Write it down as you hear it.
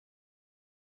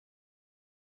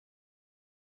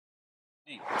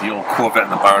The old Corvette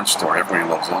in the barn store. Everybody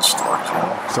loves those stories, you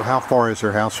know? So how far is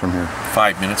your house from here?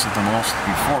 5 minutes at the most.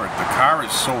 Before it, the car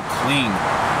is so clean.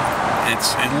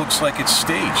 It looks like it's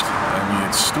staged. I mean,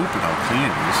 it's stupid how clean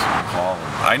it is.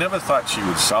 I never thought she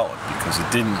would sell it because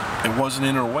it wasn't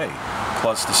in her way.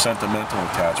 Plus the sentimental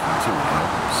attachment too, you know.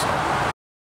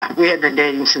 So. We had been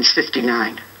dating since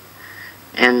 '59.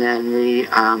 And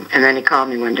then he called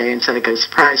me one day and said, I got a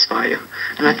surprise for you.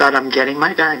 And I thought, I'm getting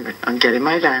my diamond. I'm getting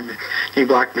my diamond. He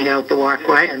walked me out the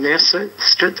walkway, and there stood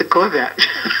the Corvette.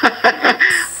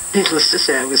 Needless to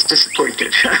say, I was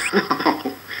disappointed.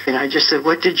 And I just said,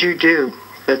 what did you do?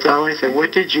 That's all I said,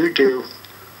 what did you do?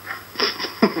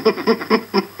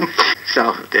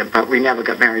 So, but we never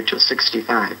got married till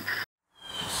 65.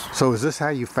 So is this how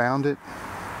you found it?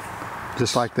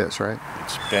 Just like this, right?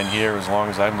 It's been here as long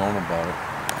as I've known about it.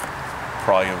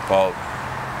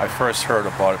 I first heard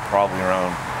about it probably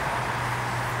around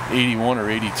 81 or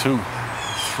 82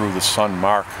 through the son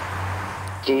Mark.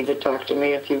 Steve had talked to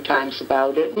me a few times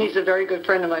about it. He's a very good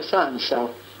friend of my son,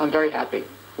 so I'm very happy.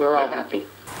 We're all happy.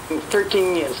 In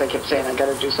 13 years I kept saying, I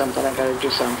gotta do something, I gotta do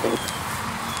something.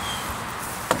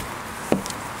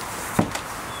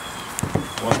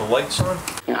 Want the lights on?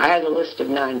 You know, I had a list of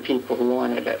 9 people who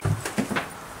wanted it.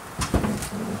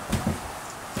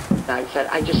 I said,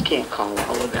 I just can't call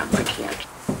all of them. I can't.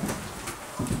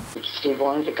 Steve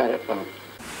wanted to cut it for him.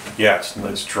 Yeah,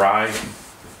 it's dry.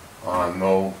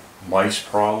 No mice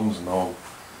problems, no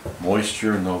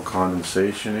moisture, no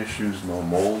condensation issues, no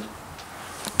mold.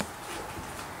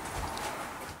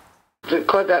 The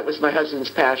Corvette was my husband's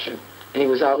passion, and he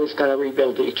was always going to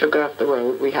rebuild it. He took it off the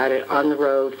road. We had it on the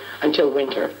road until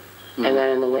winter, and then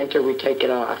in the winter we take it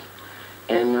off.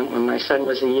 And when my son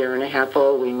was 1.5 years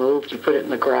old, we moved. He put it in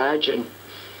the garage and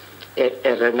at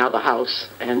another house.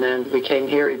 And then we came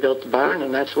here, he built the barn,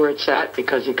 and that's where it sat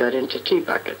because he got into tea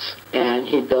buckets. And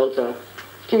he built a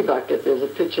tea bucket. There's a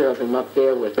picture of him up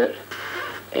there with it.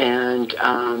 And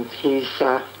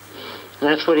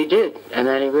that's what he did. And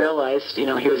then he realized, you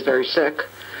know, he was very sick.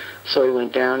 So he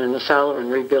went down in the cellar and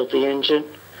rebuilt the engine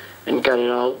and got it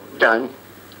all done.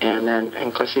 And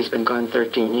of course, he's been gone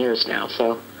 13 years now,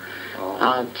 so...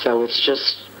 So it's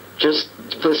just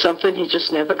was something he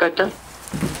just never got done.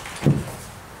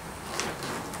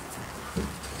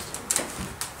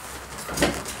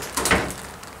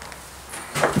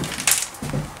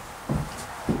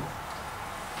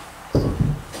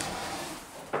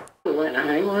 We went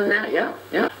hang on that, yeah.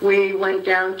 We went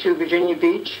down to Virginia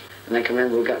Beach, and I can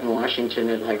remember we got in Washington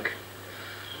at like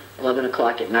 11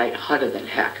 o'clock at night, hotter than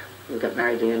heck. We got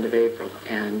married at the end of April,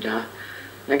 and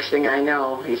next thing I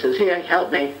know, he says, here,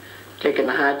 help me. Taking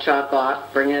the hard top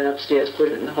off, bringing it upstairs, put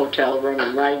it in the hotel room,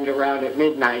 and riding around at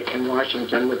midnight in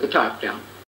Washington with the top down.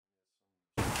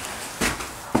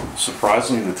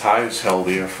 Surprisingly, the tires held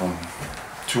here from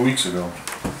 2 weeks ago.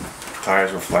 The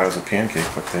tires were flat as a pancake,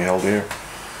 but they held here.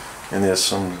 And there's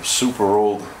some super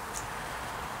old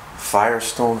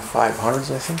Firestone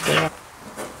 500s, I think they are.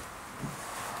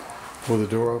 Will the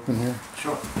door open here?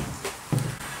 Sure.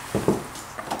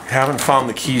 Haven't found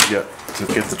the keys yet to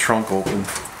get the trunk open.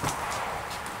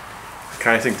 I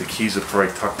kind of think the keys are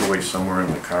probably tucked away somewhere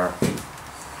in the car.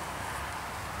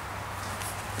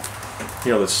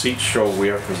 You know, the seats show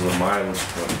where because of the mileage,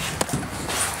 but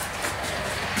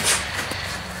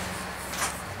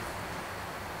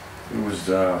it was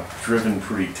driven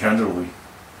pretty tenderly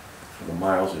for the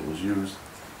miles it was used.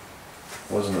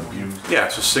 It wasn't abused. Yeah,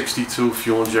 it's a 62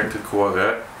 fuel-injected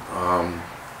Corvette.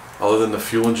 Other than the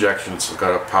fuel injection, it's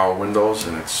got power windows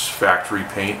and it's factory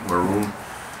paint, maroon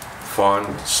fawn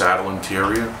saddle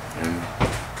interior, and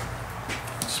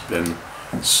it's been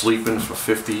sleeping for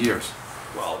 50 years.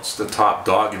 Well, it's the top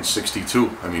dog in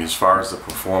 62. I mean, as far as the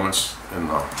performance and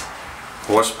the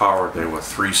horsepower, they were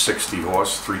 360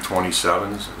 horse,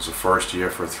 327s. It was the first year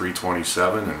for a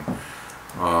 327,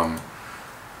 and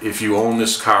if you own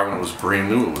this car when it was brand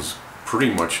new, it was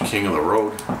pretty much king of the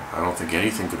road. I don't think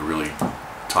anything could really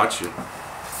touch it.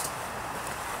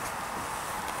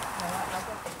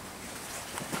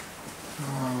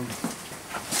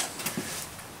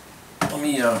 Let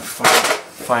me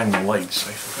find the lights.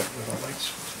 I forgot where the lights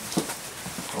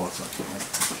were. Oh, it's up there.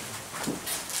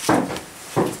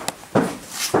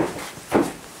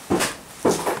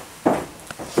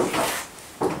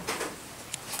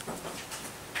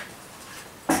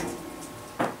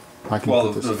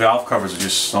 Well, the valve covers are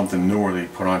just something newer they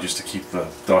put on just to keep the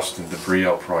dust and debris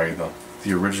out. Probably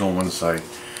the original ones I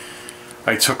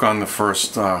took on the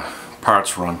first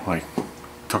parts run. I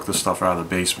took the stuff out of the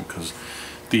basement because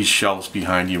these shelves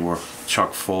behind you were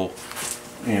chock full,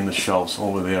 and the shelves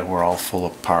over there were all full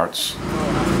of parts.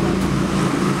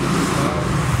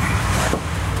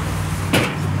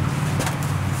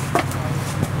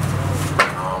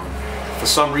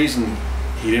 some reason,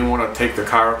 he didn't want to take the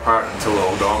car apart until the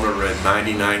odometer read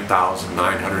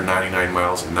 99,999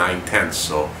 miles and 9/10.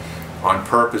 So on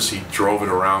purpose, he drove it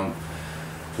around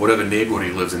whatever neighborhood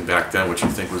he lived in back then, which I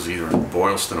think was either in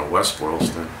Boylston or West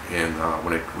Boylston. And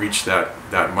when it reached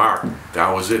that mark,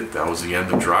 that was it. That was the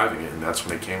end of driving it, and that's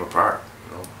when it came apart.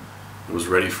 You know, it was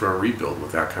ready for a rebuild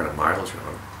with that kind of mileage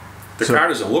on it. The car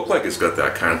doesn't look like it's got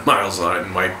that kind of miles on it.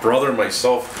 And my brother and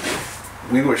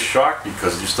myself, we were shocked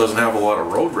because it just doesn't have a lot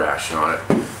of road rash on it.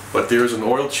 But there's an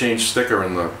oil change sticker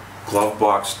in the glove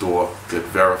box door that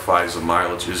verifies the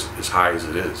mileage is as high as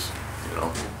it is. You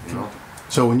know.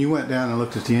 So when you went down and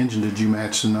looked at the engine, did you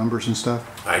match the numbers and stuff?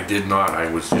 I did not. I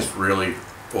was just really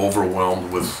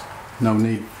overwhelmed with... No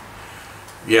need.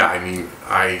 Yeah, I mean,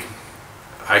 I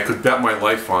could bet my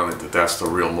life on it that that's the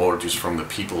real motor, just from the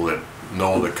people that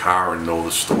know the car and know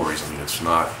the stories. I mean, it's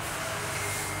not...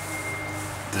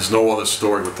 There's no other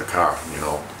story with the car, you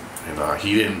know. And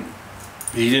he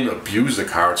didn't abuse the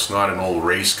car. It's not an old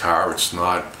race car. It's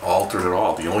not altered at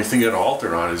all. The only thing it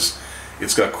altered on is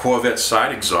it's got Corvette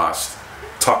side exhaust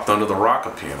tucked under the rocker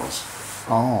panels.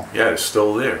 Oh. Yeah, it's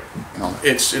still there. Oh.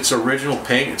 It's original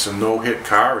paint. It's a no-hit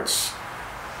car. It's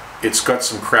got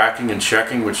some cracking and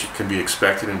checking, which can be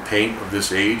expected in paint of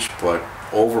this age, but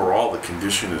overall the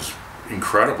condition is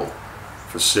incredible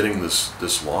for sitting this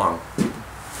long.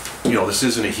 You know, this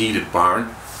isn't a heated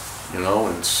barn, you know,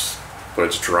 but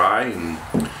it's dry and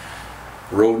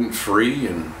rodent-free,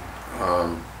 and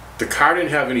the car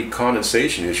didn't have any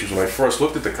condensation issues. When I first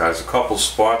looked at the car, there's a couple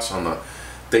spots on the...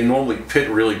 They normally pit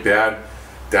really bad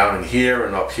down in here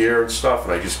and up here and stuff,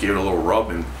 and I just gave it a little rub,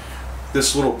 and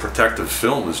this little protective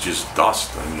film is just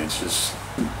dust. I mean, it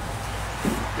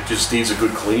just needs a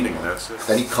good cleaning, and that's it.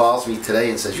 Then he calls me today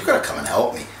and says, "You gotta come and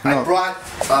help me." No. I brought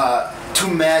 2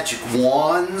 magic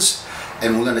wands,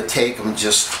 and we're gonna take them and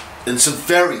just... It's a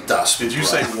very dusty. Did you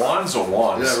say wands or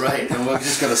wands? Yeah, right. And we're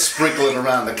just gonna sprinkle it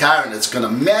around the car, and it's gonna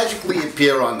magically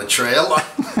appear on the trailer.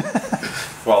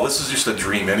 Well, this is just a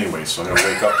dream anyway, so I'm gonna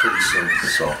wake up pretty soon.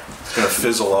 So it's gonna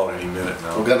fizzle out any minute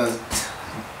now.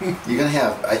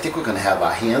 I think we're gonna have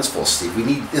our hands full, Steve. We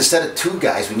need, instead of 2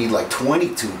 guys, we need like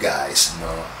 22 guys.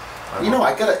 No. I'm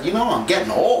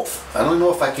getting old. I don't know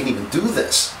if I can even do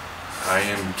this. I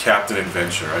am Captain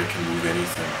Adventure. I can move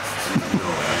anything. You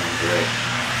know that. I'm great.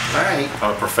 All right.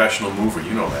 I'm a professional mover.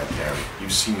 You know that, Gary.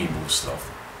 You've seen me move stuff,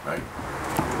 right?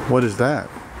 What is that?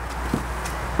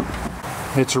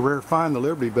 It's a rare find. The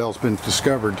Liberty Bell's been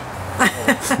discovered.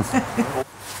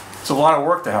 It's a lot of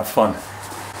work to have fun.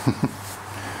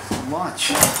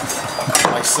 Much.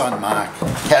 My son Mark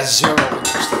has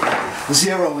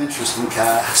zero interest in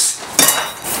cars.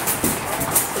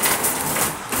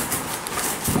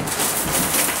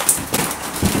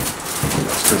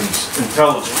 That's because he's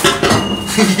intelligent.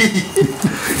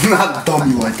 Not a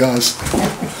dummy like us.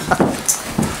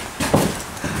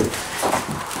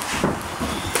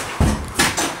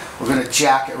 We're gonna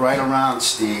jack it right around,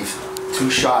 Steve. 2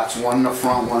 shots, 1 in the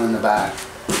front, 1 in the back.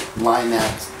 Line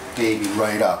that baby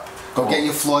right up. Go get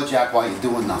your floor jack while you're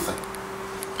doing nothing.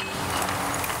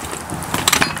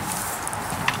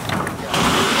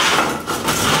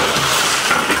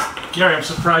 Gary, I'm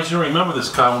surprised you don't remember this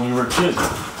car when you were a kid.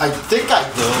 I think I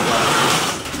do.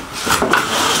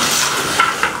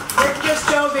 Rick just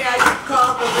told me I could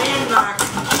call the landmark. He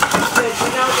said, you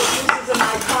know that this is an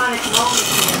iconic moment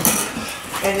here.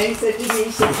 And they said to me,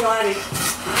 he said, Johnny,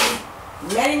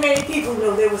 many people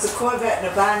knew there was a Corvette in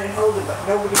a barn in Holden, but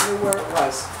nobody knew where it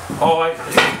was. Oh,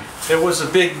 it was a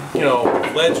big, legend. You know?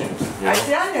 I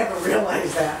never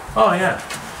realized that. Oh, yeah.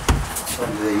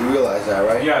 You realize that,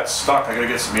 right? Yeah, it's stuck. I gotta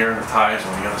get some air in the tires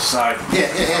on the other side. Yeah.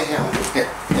 Give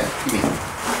me.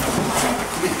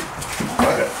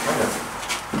 Okay.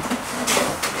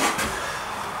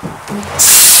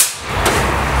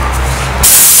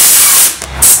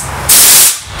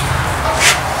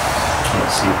 Can't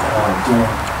see what the hell I'm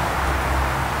doing.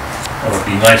 That would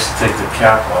be nice to take the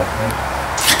cap off, right?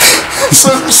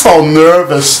 I'm so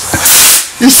nervous.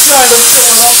 He's trying to pull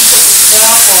it up and put the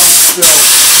cap on still.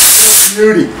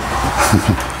 Beauty.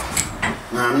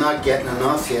 I'm not getting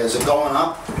enough here. Is it going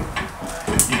up?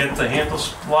 You get the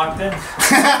handles locked in?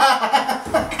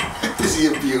 Is he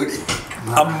a beauty?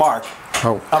 I'm Mark.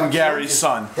 Oh. I'm Gary's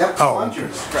son. Yep,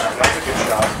 hundreds. That's a good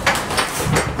job.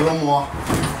 A little more.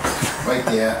 Right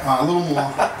there. A little more.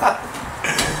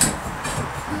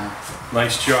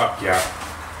 Nice job, yeah.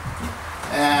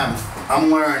 I'm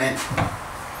learning.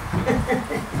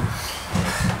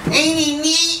 Ain't he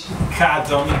neat? God,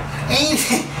 dummy.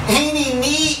 Ain't he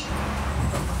neat?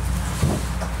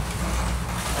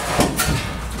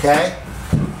 Okay?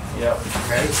 Yep.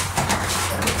 Ready?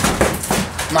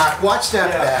 Mark, watch that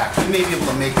Yeah. back. You may be able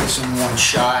to make this in one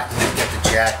shot and then get the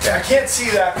jack I back. can't see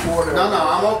that quarter. No,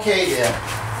 I'm okay here.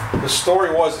 The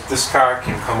story was that this car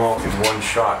can come out in one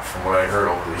shot from what I heard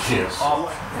over the years.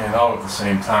 And all at the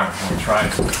same time when we tried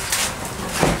it.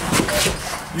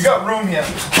 You got room here.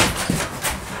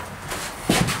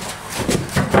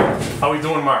 How we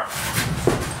doing, Mark?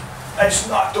 I just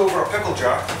knocked over a pickle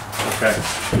jar. Okay.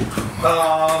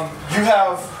 You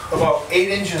have about 8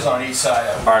 inches on each side.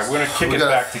 All right, we're gonna kick We it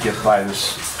gotta- back to get by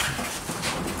this.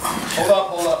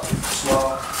 Hold up.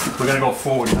 Slow. We're gonna go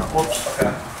forward now. Whoops.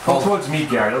 Okay. Go towards me,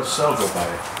 Gary. Those cells go by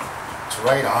it. It's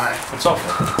right on it. It's okay.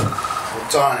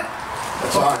 It's on it.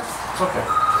 It's on it. It's okay.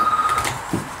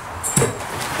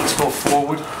 Let's go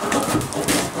forward.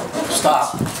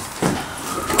 Stop.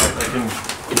 I can.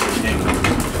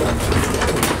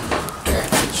 Okay,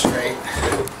 straight.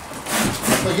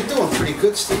 Well, you're doing pretty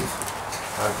good, Steve.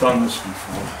 I've done this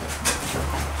before.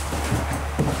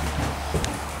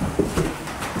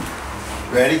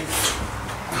 Ready?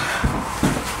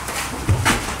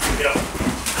 Yep.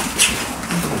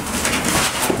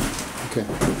 Okay.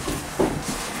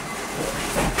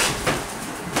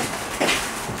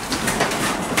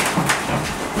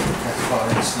 That's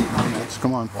about it, Steve.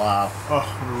 Come on. Wow.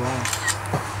 Oh, we're wrong.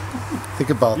 Think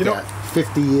about You know- that.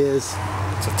 50 years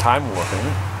It's a time warp, isn't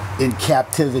it? in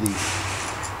captivity.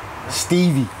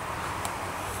 Stevie.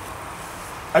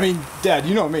 I mean, Dad,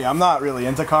 you know me. I'm not really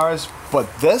into cars, but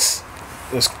this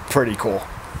is pretty cool.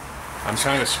 I'm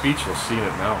kind of speechless seeing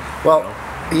it now. Well,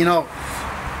 you know,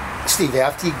 Steve,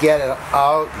 after you get it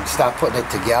out and start putting it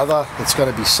together, it's going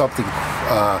to be something,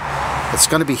 it's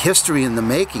going to be history in the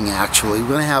making, actually. We're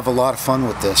going to have a lot of fun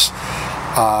with this.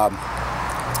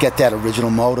 Get that original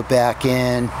motor back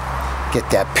in, get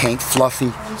that paint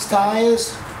fluffy. These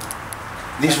tires,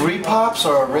 these repops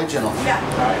are original.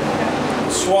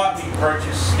 SWAT meet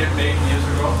purchase Skip made years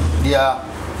ago. Yeah,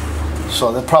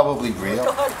 so they're probably real.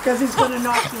 Because he's gonna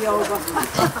knock me over.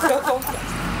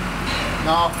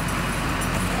 No.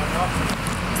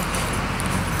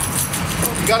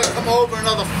 You gotta come over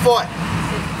another foot.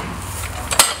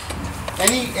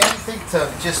 Anything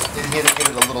to just in here to give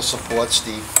it a little support,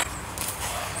 Steve.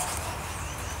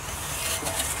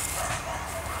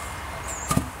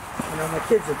 You know, my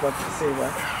kids would love to see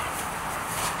that.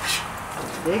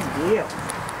 Big deal.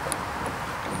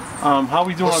 How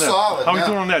we doing We're on that? solid How we now.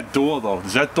 doing on that door though?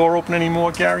 Does that door open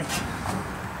anymore, Gary?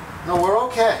 No, we're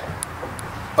okay.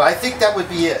 But I think that would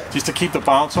be it. Just to keep the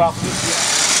bounce off?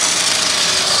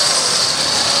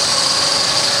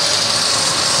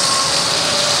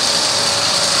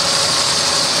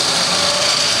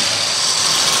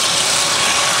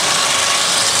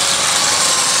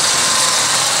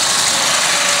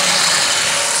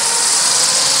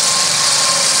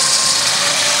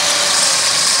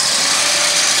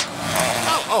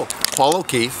 Oh, Paul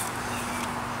O'Keefe,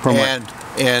 From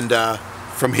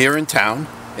from here in town,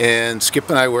 and Skip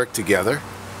and I worked together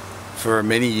for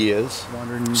many years.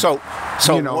 Wondering, So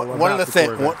you know, one of the about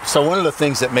the Corvette. one of the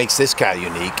things that makes this car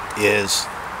unique is,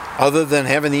 other than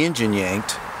having the engine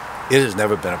yanked, it has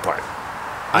never been apart.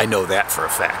 I know that for a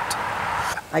fact.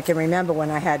 I can remember when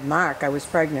I had Mark, I was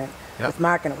pregnant Yep. with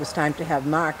Mark, and it was time to have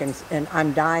Mark, and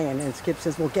I'm dying, and Skip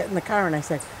says, well, get in the car, and I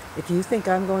said, if you think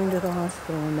I'm going to the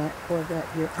hospital in that Corvette,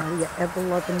 you're out of your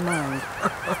ever-loving mind.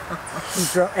 He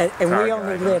drove, and we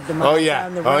only lived a mile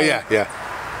down the road. Oh yeah.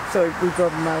 So we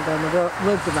drove a mile down the road,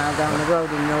 lived a mile down the road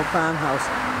in an old farmhouse.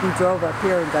 He drove up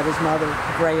here and got his mother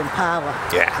a gray Impala.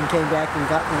 Yeah. And came back and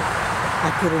got me.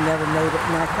 I could have never made it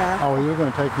in that car. Oh, you're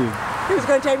going to take you. He was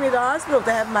going to take me to the hospital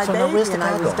to have my So now baby, where's the and I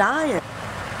car was going? dying.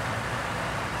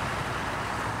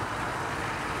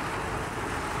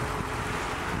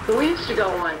 But we used to go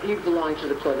on, he belonged to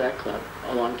the Corvette Club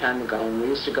a long time ago, and we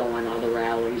used to go on all the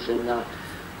rallies and the,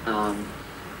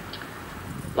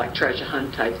 like treasure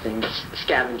hunt type things,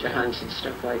 scavenger hunts and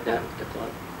stuff like that with the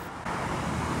club.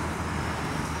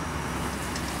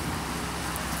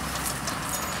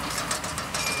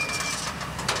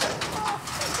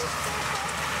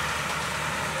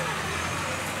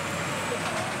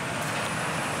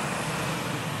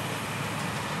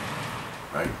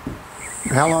 Right.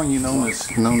 How long you known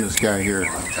this guy here?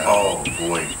 Oh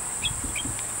boy.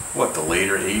 What, the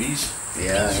later 80s?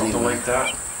 Yeah, Something anyway. like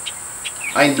that?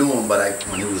 I knew him, but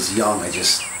when he was young, I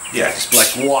just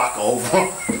like walk over.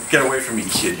 Get away from me,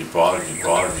 kid. You bother me.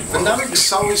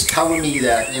 Fanatic's always telling me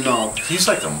that, you know, He's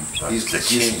like the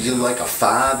king. you're like a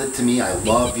father to me. I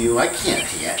love you. I can't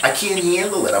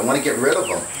handle it. I want to get rid of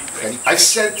him. everything. I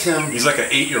sent him. He's like an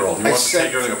 8-year-old. He wants to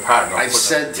take everything apart. And I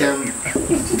sent him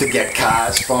to get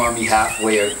cars for me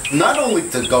halfway. Not only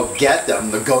to go get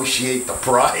them, negotiate the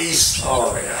price.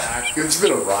 Oh yeah. It's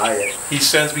been a riot. He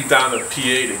sends me down to PA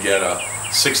to get a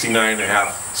 69.5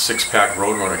 6-pack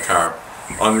Roadrunner car,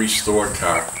 unrestored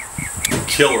car,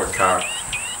 killer car.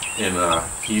 And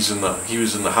he was in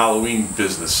the Halloween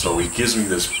business, so he gives me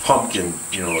this pumpkin,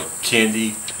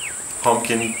 candy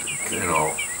pumpkin,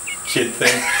 kid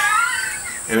thing,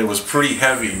 and it was pretty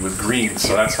heavy with green,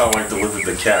 so that's how I delivered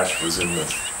the cash, was in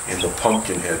the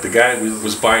pumpkin head. The guy who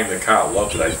was buying the car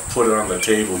loved it. I put it on the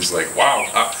table. He's like,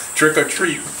 "Wow, trick or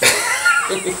treat."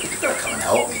 You gotta come and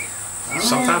help me.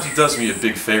 Sometimes he does me a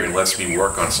big favor and lets me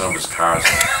work on some of his cars.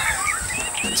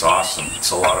 It's awesome.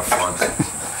 It's a lot of fun.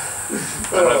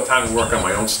 I don't have time to work on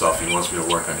my own stuff. He wants me to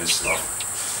work on his stuff.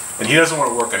 And he doesn't want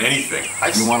to work on anything.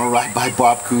 You want to ride by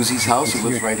Bob Cousy's house? He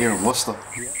lives right here in Worcester.